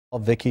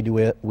Vicky,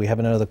 do we have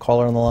another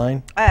caller on the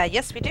line?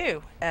 Yes, we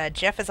do.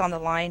 Jeff is on the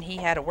line. He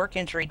had a work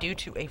injury due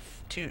to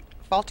to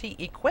faulty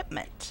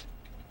equipment.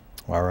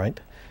 All right.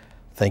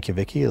 Thank you,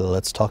 Vicky.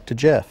 Let's talk to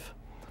Jeff.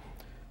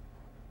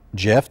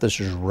 Jeff, this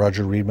is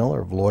Roger Reed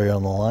Miller of Lawyer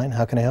on the Line.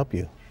 How can I help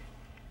you?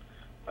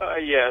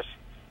 Yes.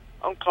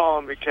 I'm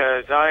calling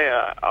because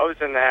I was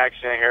in an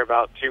accident here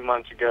about 2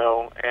 months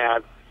ago,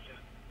 and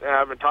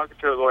I've been talking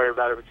to a lawyer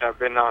about it because I've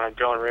been on a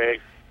drilling rig,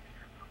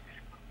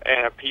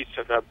 and a piece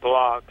of the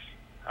blocks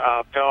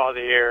fell out of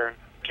the air,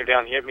 came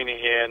down, hit me in the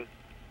head,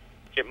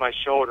 hit my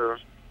shoulder,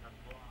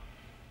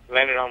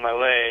 landed on my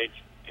leg,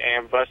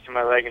 and busted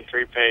my leg in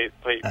three places.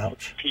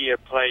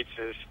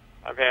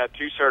 I've had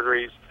 2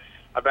 surgeries.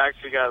 I've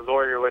actually got a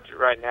lawyer with it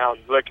right now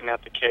looking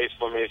at the case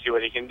for me to see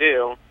what he can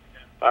do.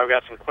 But I've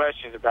got some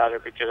questions about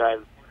it because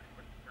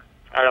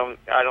I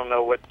don't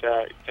know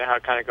how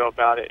kind of go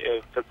about it.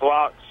 Is the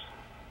blocks,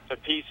 the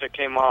piece that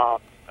came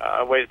off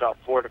weighs about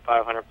 400 to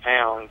 500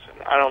 pounds,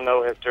 and I don't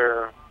know if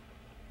they're,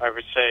 I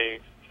would say,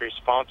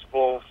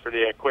 responsible for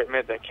the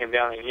equipment that came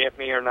down and hit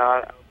me or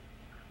not.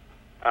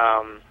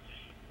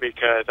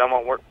 Because I'm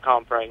on work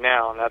comp right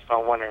now, and that's why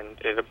I'm wondering: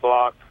 is a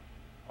block,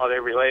 are they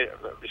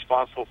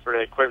responsible for the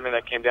equipment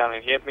that came down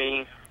and hit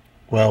me?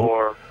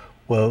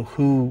 Well,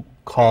 who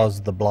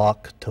caused the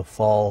block to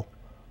fall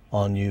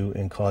on you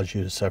and cause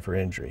you to suffer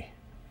injury?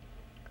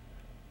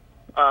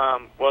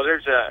 Well,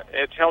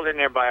 it's held in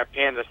there by a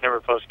pin that's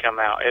never supposed to come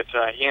out. It's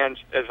a hinge.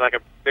 It's like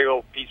a big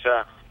old piece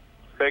of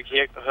big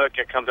hook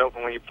that comes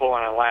open when you pull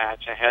on a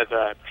latch. It has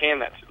a pin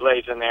that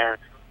lays in there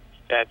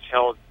that's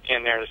held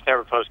in there that's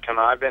never supposed to come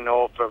out. I've been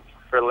old for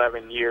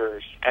 11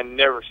 years and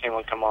never seen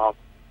one come off,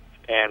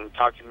 and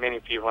talked to many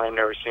people and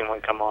never seen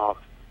one come off.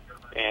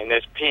 And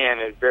this pin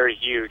is very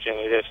huge, and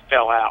it just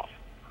fell out.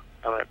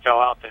 And when it fell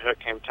out, the hook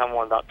came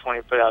tumbling about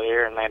 20 foot out of the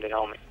air and landed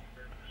on me.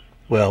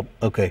 Well,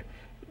 okay.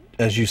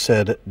 As you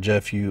said,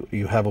 Jeff, you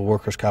have a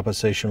workers'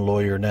 compensation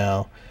lawyer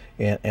now,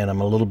 and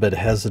I'm a little bit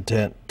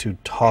hesitant to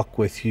talk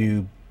with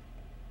you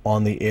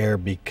on the air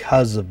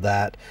because of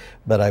that,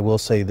 but I will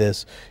say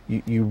this: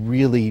 you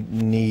really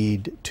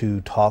need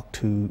to talk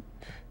to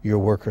your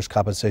workers'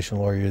 compensation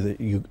lawyer that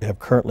you have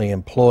currently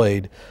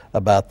employed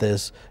about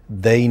this.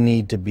 They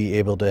need to be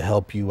able to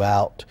help you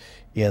out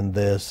in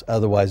this.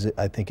 Otherwise,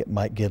 I think it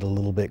might get a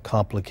little bit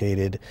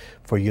complicated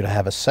for you to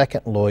have a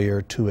second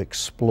lawyer to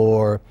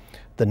explore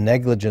the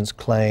negligence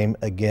claim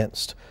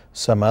against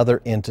some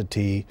other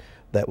entity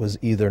that was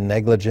either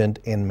negligent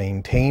in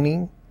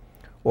maintaining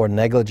or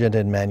negligent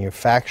in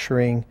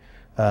manufacturing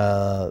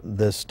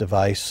this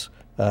device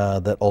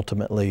that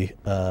ultimately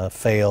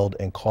failed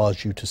and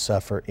caused you to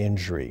suffer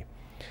injury.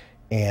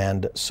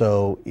 And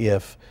so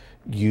if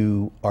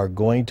you are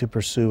going to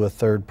pursue a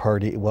third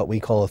party, what we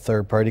call a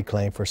third party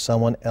claim for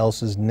someone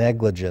else's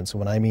negligence,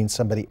 when I mean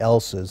somebody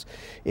else's,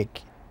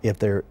 if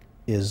there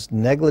is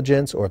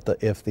negligence, or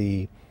if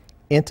the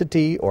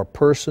entity or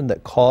person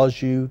that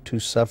caused you to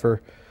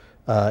suffer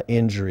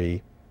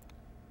injury,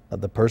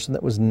 the person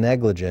that was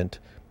negligent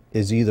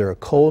is either a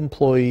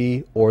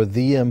co-employee or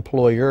the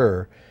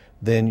employer,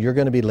 then you're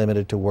going to be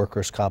limited to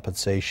workers'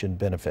 compensation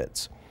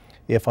benefits.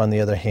 If, on the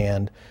other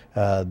hand,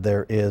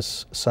 there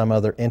is some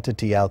other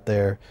entity out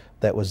there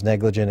that was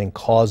negligent in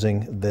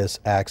causing this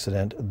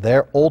accident,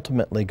 they're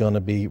ultimately going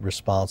to be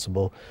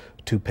responsible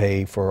to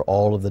pay for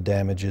all of the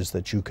damages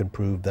that you can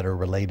prove that are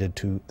related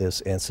to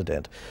this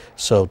incident.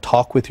 So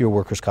talk with your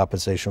workers'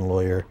 compensation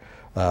lawyer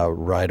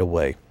right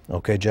away.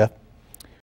 Okay, Jeff?